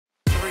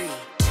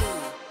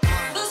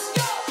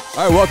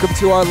All right, welcome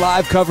to our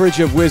live coverage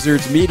of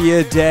Wizards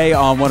Media Day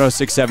on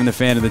 106.7 The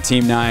Fan of the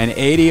Team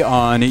 980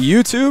 on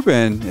YouTube.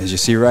 And as you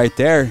see right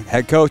there,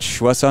 head coach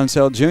Wes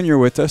Unseld Jr.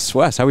 with us.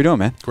 Wes, how we doing,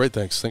 man? Great,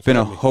 thanks. Thanks for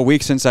having me. Been a whole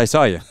week since I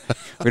saw you.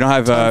 We don't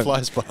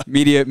have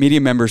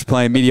media members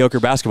playing mediocre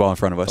basketball in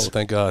front of us. Oh,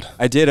 thank God.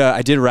 I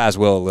did razz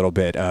Will a little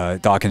bit.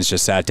 Dawkins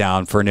just sat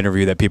down for an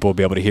interview that people will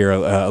be able to hear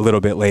a little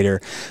bit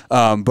later.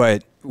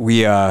 But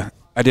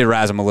I did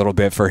razz him a little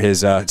bit for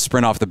his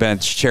sprint off the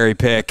bench, cherry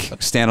pick,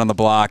 stand on the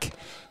block.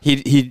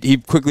 He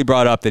quickly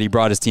brought up that he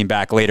brought his team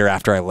back later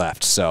after I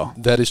left. So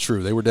that is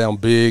true. They were down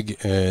big,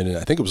 and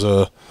I think it was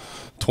a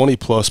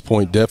 20-plus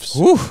point deficit.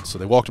 Whew. So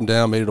they walked them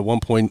down, made it a one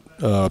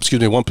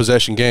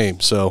possession game.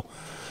 So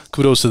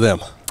kudos to them.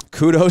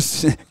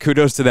 Kudos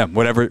to them,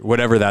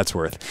 whatever that's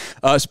worth.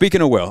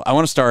 Speaking of Will, I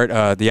want to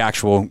start the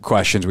actual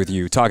questions with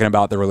you, talking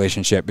about the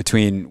relationship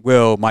between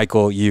Will,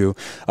 Michael, you.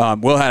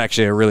 Will had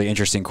actually a really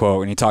interesting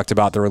quote, and he talked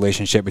about the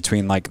relationship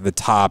between like the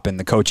top and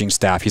the coaching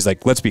staff. He's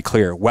like, let's be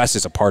clear, Wes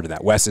is a part of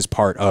that. Wes is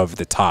part of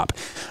the top.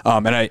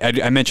 And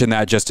I mentioned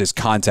that just as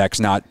context,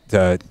 not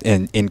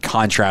in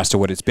contrast to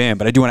what it's been,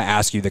 but I do want to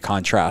ask you the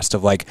contrast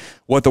of like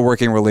what the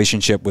working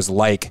relationship was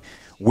like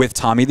with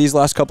Tommy these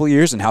last couple of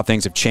years and how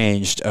things have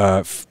changed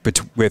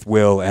with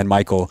Will and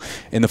Michael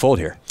in the fold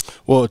here.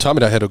 Well, Tommy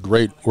and I had a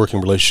great working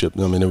relationship.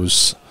 I mean, it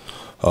was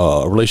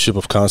a relationship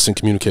of constant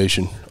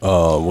communication.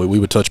 We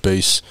would touch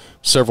base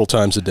several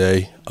times a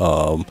day.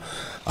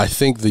 I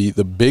think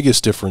the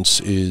biggest difference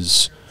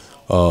is,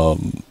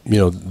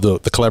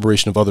 the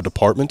collaboration of other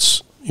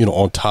departments,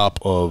 on top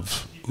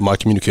of my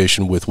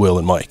communication with Will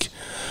and Mike.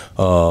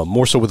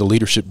 More so with the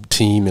leadership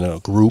team in a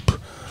group.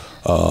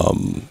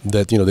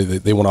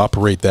 That they want to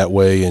operate that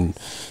way and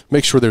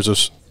make sure there's a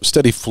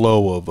steady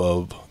flow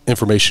of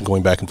information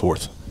going back and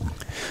forth.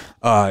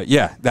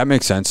 Yeah, that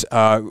makes sense.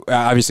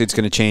 Obviously, it's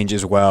going to change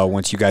as well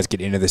once you guys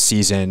get into the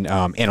season.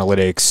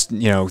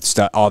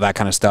 Analytics, all that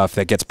kind of stuff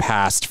that gets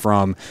passed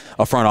from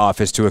a front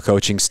office to a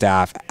coaching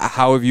staff.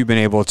 How have you been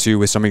able to,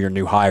 with some of your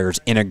new hires,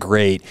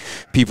 integrate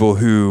people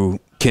who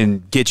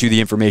can get you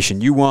the information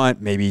you want,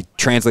 maybe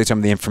translate some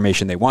of the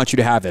information they want you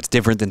to have that's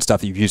different than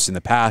stuff that you've used in the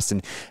past?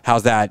 And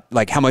how's that,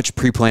 like, how much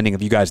pre-planning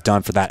have you guys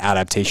done for that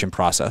adaptation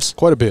process?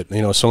 Quite a bit.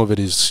 Some of it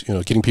is,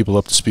 getting people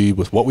up to speed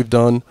with what we've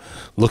done,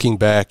 looking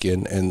back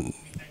and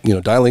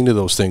dialing into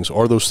those things.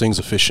 Are those things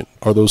efficient?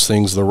 Are those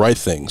things the right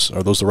things?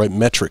 Are those the right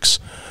metrics?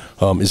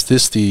 Is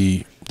this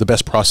the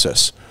best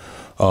process?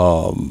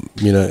 And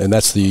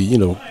that's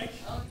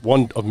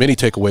one of many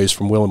takeaways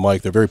from Will and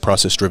Mike. They're very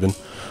process-driven,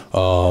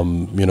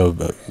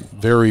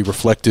 very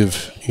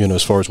reflective,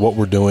 as far as what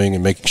we're doing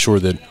and making sure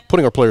that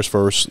putting our players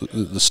first,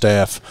 the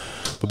staff,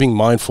 but being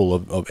mindful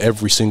of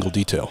every single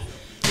detail.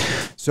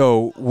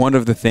 So one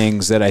of the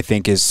things that I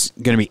think is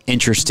going to be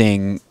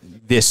interesting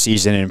this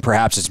season, and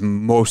perhaps it's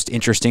most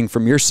interesting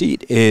from your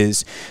seat,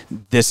 is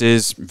this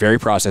is very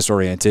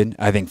process-oriented.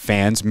 I think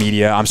fans,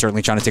 media, I'm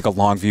certainly trying to take a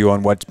long view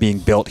on what's being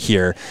built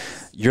here.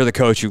 You're the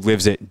coach who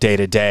lives it day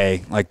to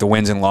day. Like, the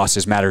wins and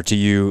losses matter to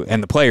you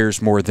and the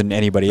players more than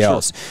anybody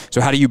else.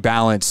 So how do you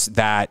balance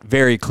that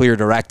very clear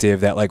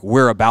directive that, like,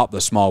 we're about the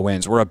small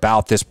wins, we're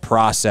about this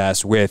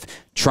process, with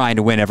trying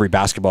to win every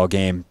basketball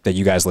game that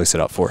you guys lace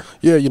it up for?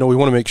 Yeah, we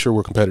want to make sure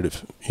we're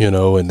competitive,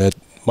 and that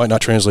might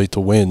not translate to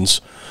wins,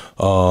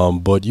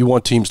 but you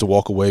want teams to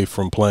walk away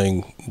from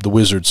playing the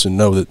Wizards and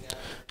know that,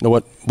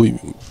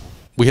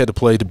 we had to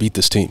play to beat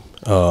this team.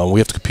 We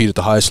have to compete at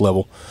the highest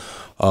level.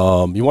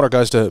 You want our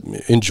guys to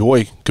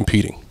enjoy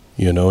competing,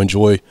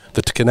 enjoy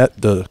the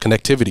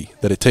connectivity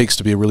that it takes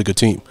to be a really good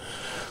team.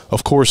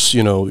 Of course,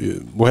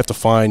 we'll have to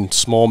find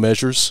small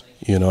measures.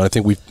 I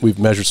think we've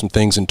measured some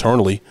things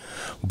internally,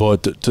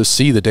 but to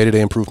see the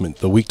day-to-day improvement,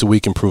 the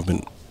week-to-week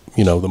improvement,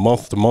 the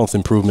month-to-month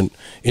improvement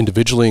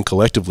individually and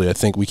collectively, I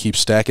think we keep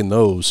stacking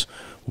those,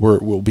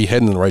 we'll be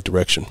heading in the right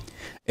direction.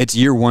 It's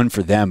year one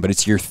for them, but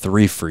it's year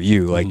 3 for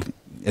you. Like,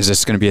 is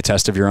this going to be a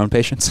test of your own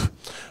patience?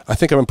 I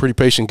think I'm a pretty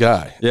patient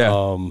guy. Yeah.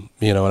 And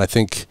I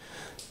think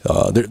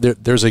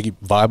there's a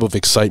vibe of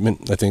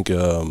excitement. I think,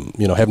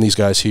 having these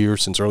guys here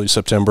since early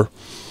September,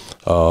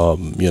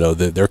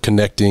 they're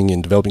connecting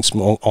and developing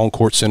some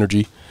on-court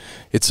synergy.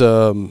 It's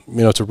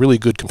it's a really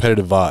good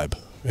competitive vibe.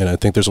 And I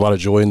think there's a lot of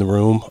joy in the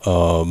room.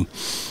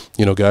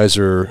 Guys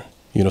are,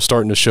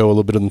 starting to show a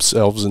little bit of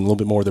themselves and a little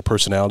bit more of their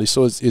personality.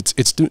 So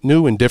it's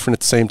new and different at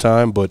the same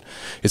time, but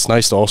it's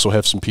nice to also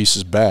have some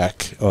pieces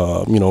back,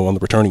 on the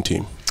returning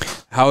team.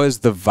 How is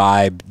the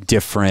vibe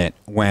different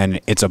when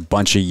it's a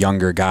bunch of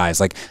younger guys?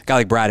 Like, a guy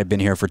like Brad had been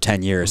here for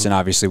 10 years, and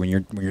obviously when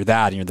you're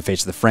that, and you're the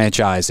face of the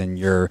franchise, and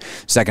you're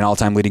second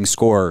all-time leading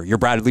scorer, you're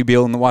Bradley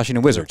Beal in the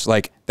Washington Wizards.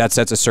 Like, that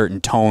sets a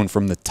certain tone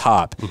from the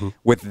top.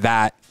 With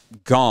that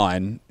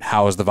gone,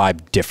 how is the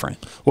vibe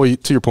different? Well,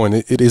 to your point,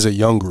 it is a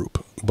young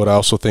group, but I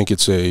also think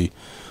it's a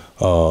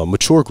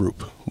mature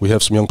group. We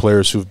have some young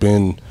players who've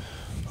been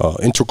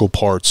integral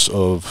parts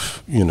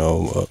of,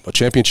 a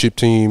championship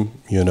team,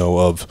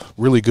 of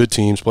really good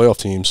teams, playoff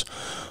teams.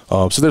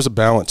 So there's a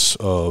balance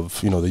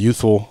of, the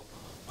youthful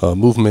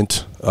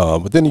movement.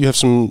 But then you have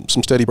some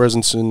steady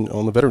presence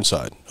on the veteran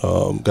side.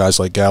 Guys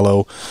like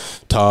Gallo,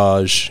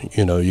 Taj,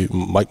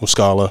 Mike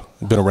Muscala,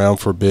 been around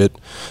for a bit.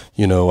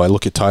 I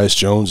look at Tyus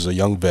Jones as a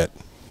young vet.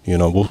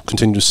 We'll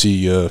continue to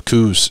see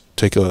Kuz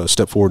take a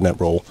step forward in that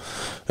role.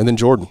 And then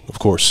Jordan, of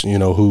course,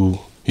 who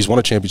he's won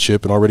a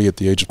championship and already at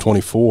the age of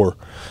 24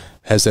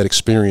 has that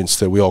experience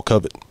that we all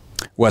covet.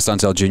 Wes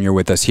Unseld Jr.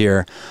 with us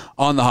here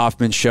on the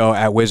Hoffman Show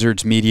at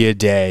Wizards Media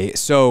Day.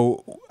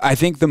 So I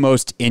think the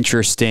most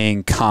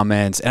interesting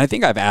comments, and I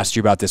think I've asked you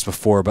about this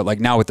before, but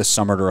like now with the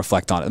summer to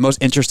reflect on it, the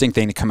most interesting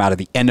thing to come out of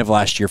the end of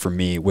last year for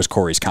me was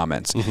Corey's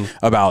comments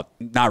about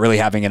not really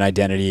having an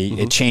identity.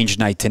 It changed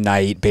night to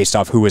night based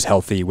off who was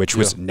healthy, which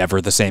was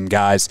never the same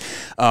guys.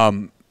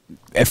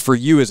 For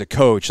you as a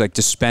coach, like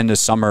to spend a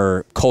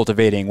summer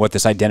cultivating what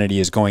this identity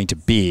is going to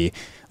be,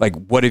 like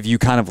what have you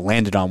kind of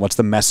landed on? What's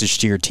the message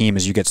to your team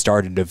as you get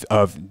started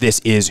of this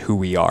is who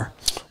we are?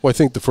 Well, I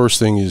think the first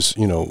thing is,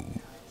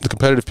 the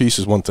competitive piece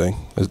is one thing.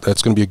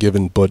 That's going to be a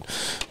given, but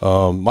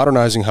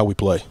modernizing how we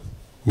play.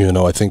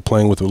 I think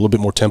playing with a little bit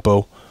more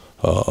tempo,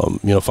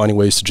 finding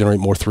ways to generate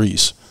more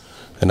threes.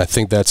 And I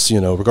think that's,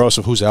 regardless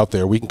of who's out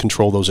there, we can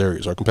control those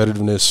areas. Our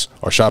competitiveness,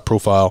 our shot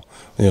profile,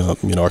 our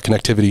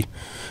connectivity.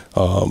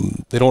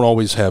 They don't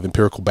always have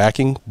empirical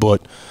backing,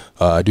 but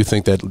I do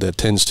think that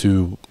tends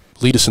to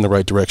lead us in the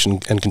right direction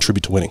and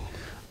contribute to winning.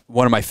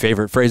 One of my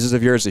favorite phrases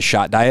of yours is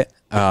shot diet.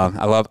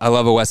 I love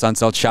a Wes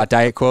Unseld shot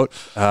diet quote.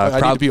 I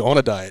need to be on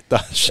a diet.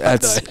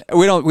 Diet.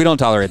 We don't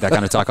tolerate that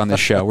kind of talk on this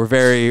show. We're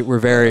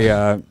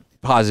very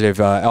positive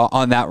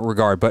on that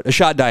regard, but a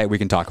shot diet we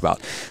can talk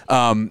about.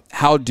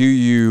 How do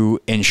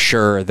you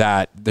ensure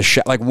that the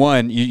shot, like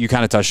one, you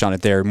kind of touched on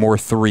it there, more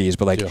threes,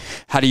 but like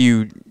how do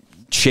you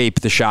shape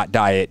the shot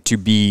diet to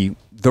be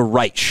the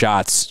right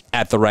shots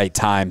at the right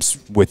times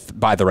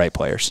by the right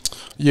players?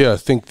 Yeah, I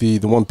think the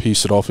one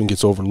piece that often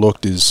gets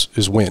overlooked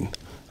is when.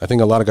 I think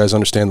a lot of guys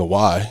understand the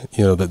why,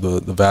 that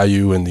the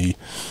value and the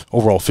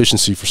overall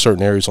efficiency for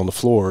certain areas on the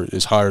floor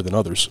is higher than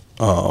others.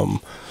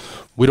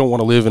 We don't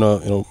want to live in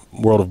a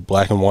world of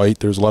black and white.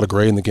 There's a lot of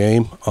gray in the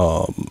game.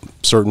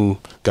 Certain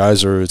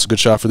guys it's a good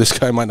shot for this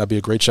guy, might not be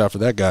a great shot for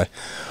that guy.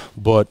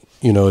 But,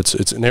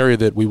 it's an area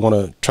that we want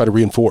to try to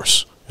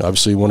reinforce.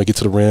 Obviously, you want to get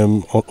to the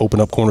rim, open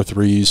up corner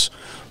threes,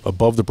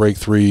 above the break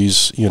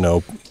threes,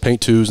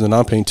 paint twos and the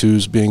non-paint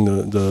twos being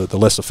the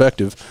less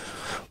effective.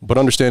 But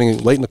understanding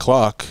late in the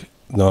clock,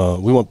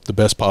 we want the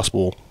best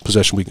possible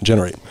possession we can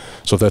generate.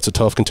 So if that's a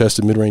tough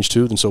contested mid-range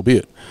two, then so be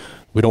it.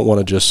 We don't want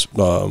to just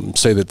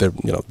say that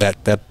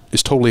that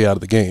is totally out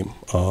of the game.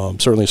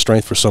 Certainly a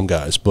strength for some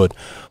guys, but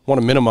want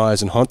to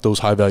minimize and hunt those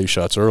high-value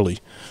shots early.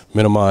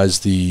 Minimize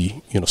the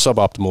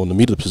suboptimal in the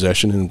meat of the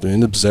possession, and in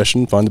the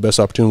possession, find the best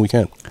opportunity we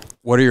can.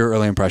 What are your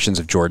early impressions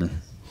of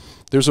Jordan?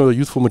 There's a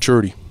youthful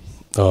maturity,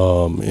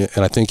 and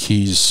I think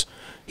he's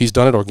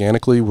done it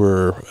organically,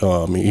 where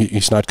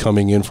he's not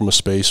coming in from a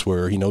space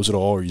where he knows it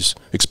all or he's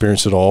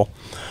experienced it all.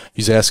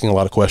 He's asking a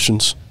lot of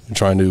questions and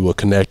trying to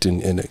connect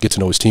and get to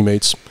know his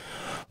teammates.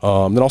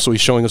 Then also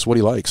he's showing us what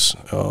he likes.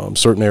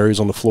 Certain areas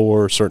on the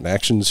floor, certain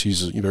actions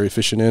he's very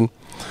efficient in.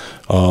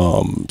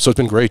 So it's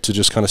been great to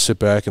just kind of sit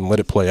back and let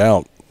it play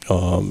out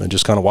and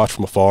just kind of watch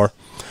from afar.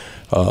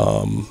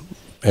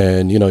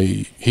 And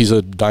he's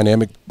a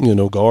dynamic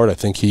guard. I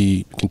think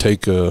he can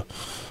take a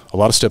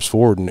lot of steps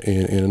forward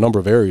in a number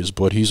of areas,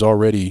 but he's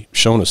already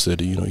shown us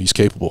that he's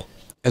capable.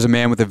 As a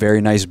man with a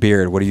very nice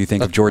beard, what do you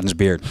think of Jordan's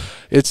beard?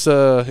 It's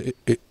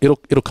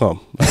it'll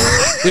come.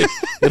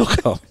 It'll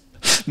come.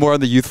 More on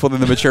the youthful than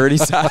the maturity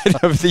side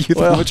of the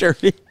youthful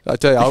maturity. I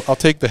tell you, I'll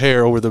take the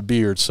hair over the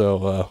beard.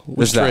 So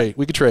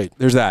we could trade.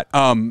 There's that.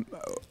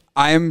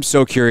 I am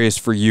so curious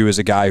for you as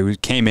a guy who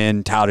came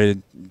in,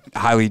 touted,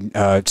 highly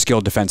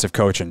skilled defensive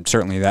coach, and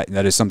certainly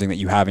that is something that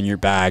you have in your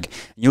bag.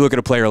 You look at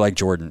a player like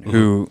Jordan,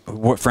 who,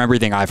 from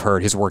everything I've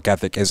heard, his work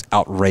ethic is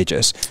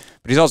outrageous.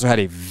 But he's also had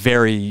a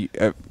very,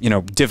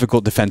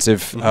 difficult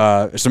defensive,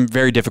 some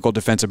very difficult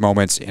defensive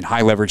moments in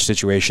high leverage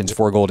situations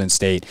for Golden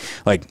State.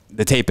 Like,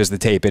 the tape is the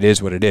tape; it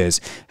is what it is.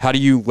 How do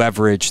you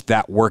leverage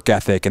that work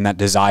ethic and that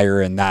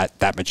desire and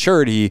that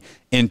maturity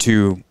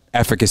into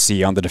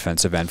efficacy on the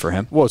defensive end for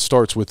him? Well, it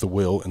starts with the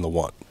will and the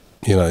want.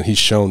 And he's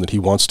shown that he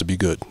wants to be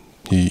good.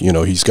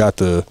 He's got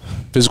the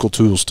physical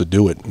tools to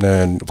do it.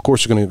 And of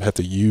course, you'll have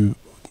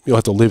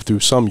to live through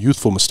some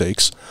youthful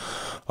mistakes.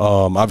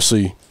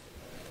 Obviously,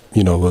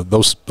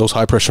 those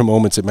high pressure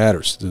moments, it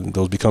matters.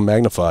 Those become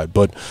magnified.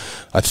 But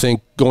I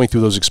think going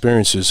through those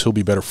experiences, he'll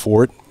be better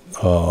for it.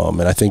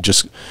 And I think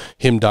just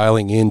him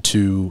dialing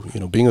into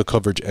being a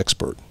coverage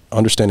expert,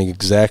 understanding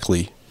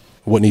exactly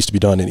what needs to be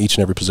done in each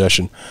and every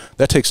possession,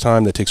 that takes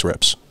time, that takes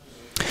reps.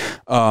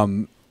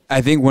 I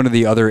think one of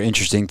the other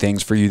interesting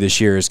things for you this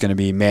year is going to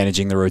be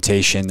managing the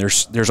rotation.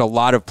 There's a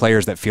lot of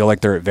players that feel like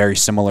they're at very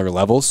similar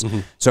levels.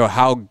 So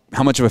how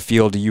much of a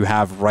feel do you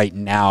have right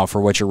now for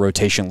what your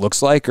rotation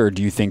looks like, or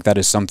do you think that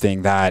is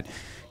something that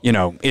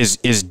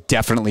is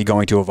definitely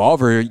going to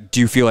evolve, or do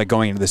you feel like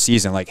going into the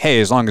season like, hey,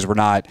 as long as we're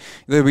not,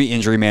 there'll be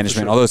injury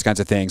management, all those kinds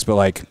of things, but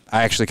like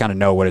I actually kind of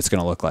know what it's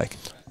going to look like?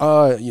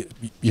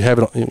 You have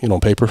it on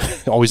paper,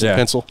 always in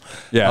pencil.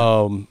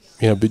 Yeah.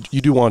 But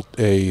you do want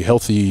a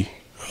healthy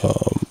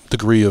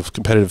degree of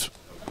competitive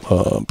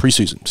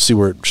preseason to see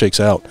where it shakes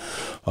out,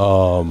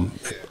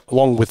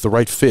 along with the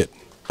right fit.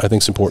 I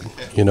think it's important.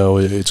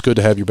 It's good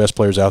to have your best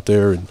players out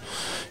there, and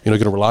you're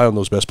going to rely on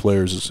those best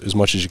players as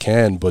much as you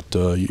can. But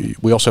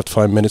we also have to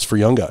find minutes for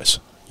young guys.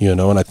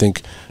 And I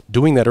think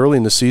doing that early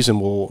in the season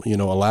will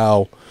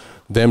allow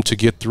them to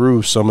get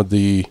through some of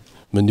the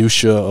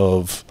minutia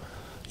of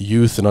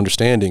youth and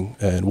understanding,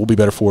 and we'll be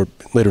better for it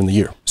later in the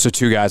year. So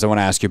 2 guys I want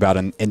to ask you about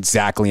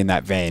exactly in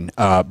that vein.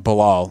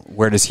 Bilal,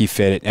 where does he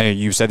fit? And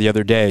you said the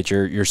other day at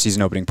your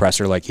season opening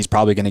presser, like he's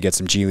probably going to get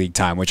some G League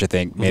time, which I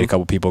think made a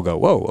couple people go,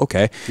 whoa,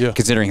 okay,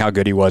 considering how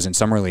good he was in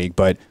Summer League.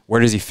 But where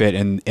does he fit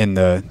in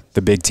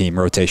the big team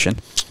rotation?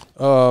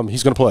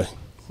 He's going to play.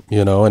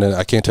 And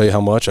I can't tell you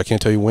how much, I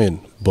can't tell you when,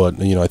 but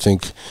I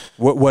think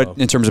what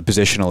in terms of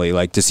positionally,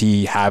 like does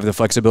he have the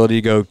flexibility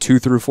to go 2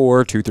 through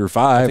 4, 2 through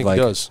 5? I think he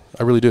does.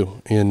 I really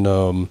do. And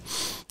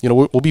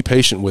we'll be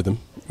patient with him.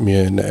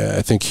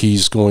 I think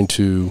he's going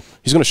to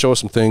show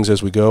us some things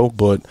as we go,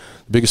 but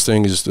the biggest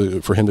thing is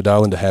for him to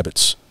dial into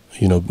habits.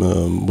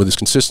 With his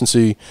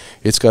consistency,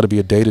 it's got to be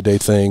a day-to-day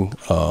thing.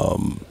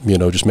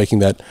 Just making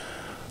that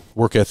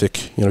work ethic.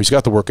 He's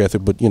got the work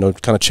ethic, but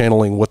kind of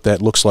channeling what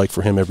that looks like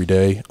for him every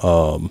day.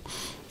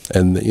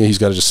 And he's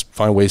got to just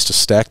find ways to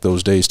stack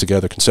those days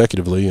together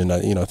consecutively. And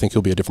I think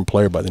he'll be a different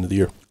player by the end of the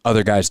year.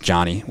 Other guys,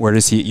 Johnny, where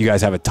does he? You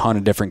guys have a ton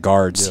of different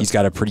guards. Yeah. He's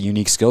got a pretty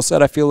unique skill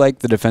set. I feel like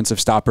the defensive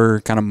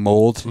stopper kind of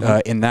mold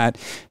in that.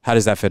 How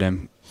does that fit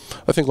in?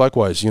 I think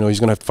likewise. He's going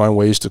to have to find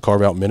ways to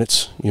carve out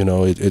minutes.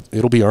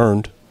 It'll be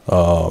earned.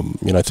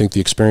 I think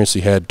the experience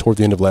he had toward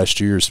the end of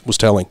last year was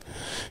telling.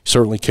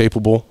 Certainly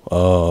capable.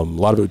 A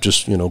lot of it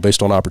just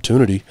based on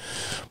opportunity,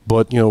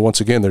 but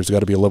once again, there's got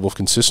to be a level of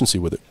consistency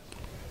with it.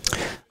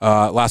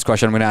 Last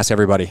question I'm going to ask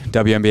everybody: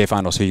 WNBA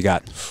Finals. Who you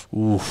got?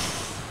 Ooh,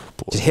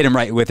 just hit him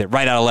right with it,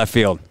 right out of left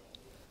field.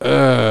 Boy,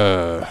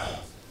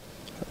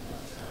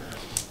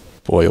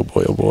 oh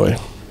boy, oh boy.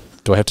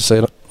 Do I have to say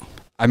it?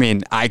 I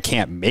mean, I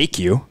can't make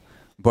you,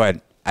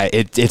 but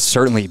it's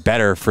certainly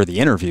better for the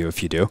interview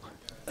if you do.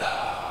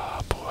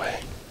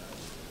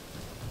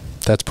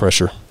 That's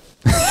pressure.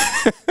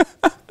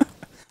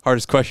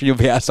 Hardest question you'll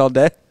be asked all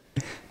day?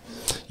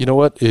 You know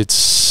what?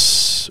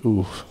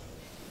 Ooh.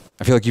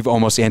 I feel like you've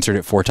almost answered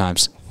it 4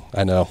 times.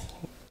 I know.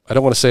 I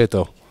don't want to say it,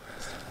 though.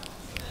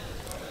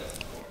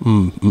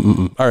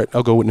 All right,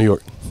 I'll go with New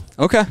York.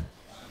 Okay. All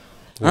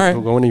right.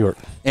 We'll go with New York.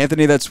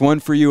 Anthony, that's one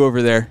for you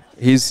over there.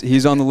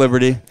 He's on the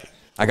Liberty.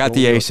 I got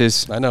the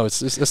Aces. I know.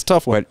 It's a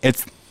tough one. But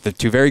it's the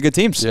 2 very good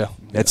teams. Yeah.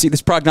 Let's see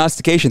this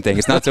prognostication thing.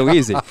 It's not so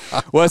easy.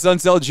 Wes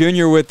Unseld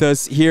Jr. with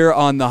us here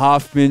on the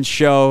Hoffman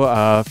Show.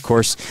 Of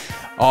course,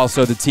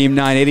 also the Team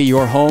 980,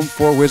 your home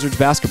for Wizards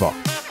basketball.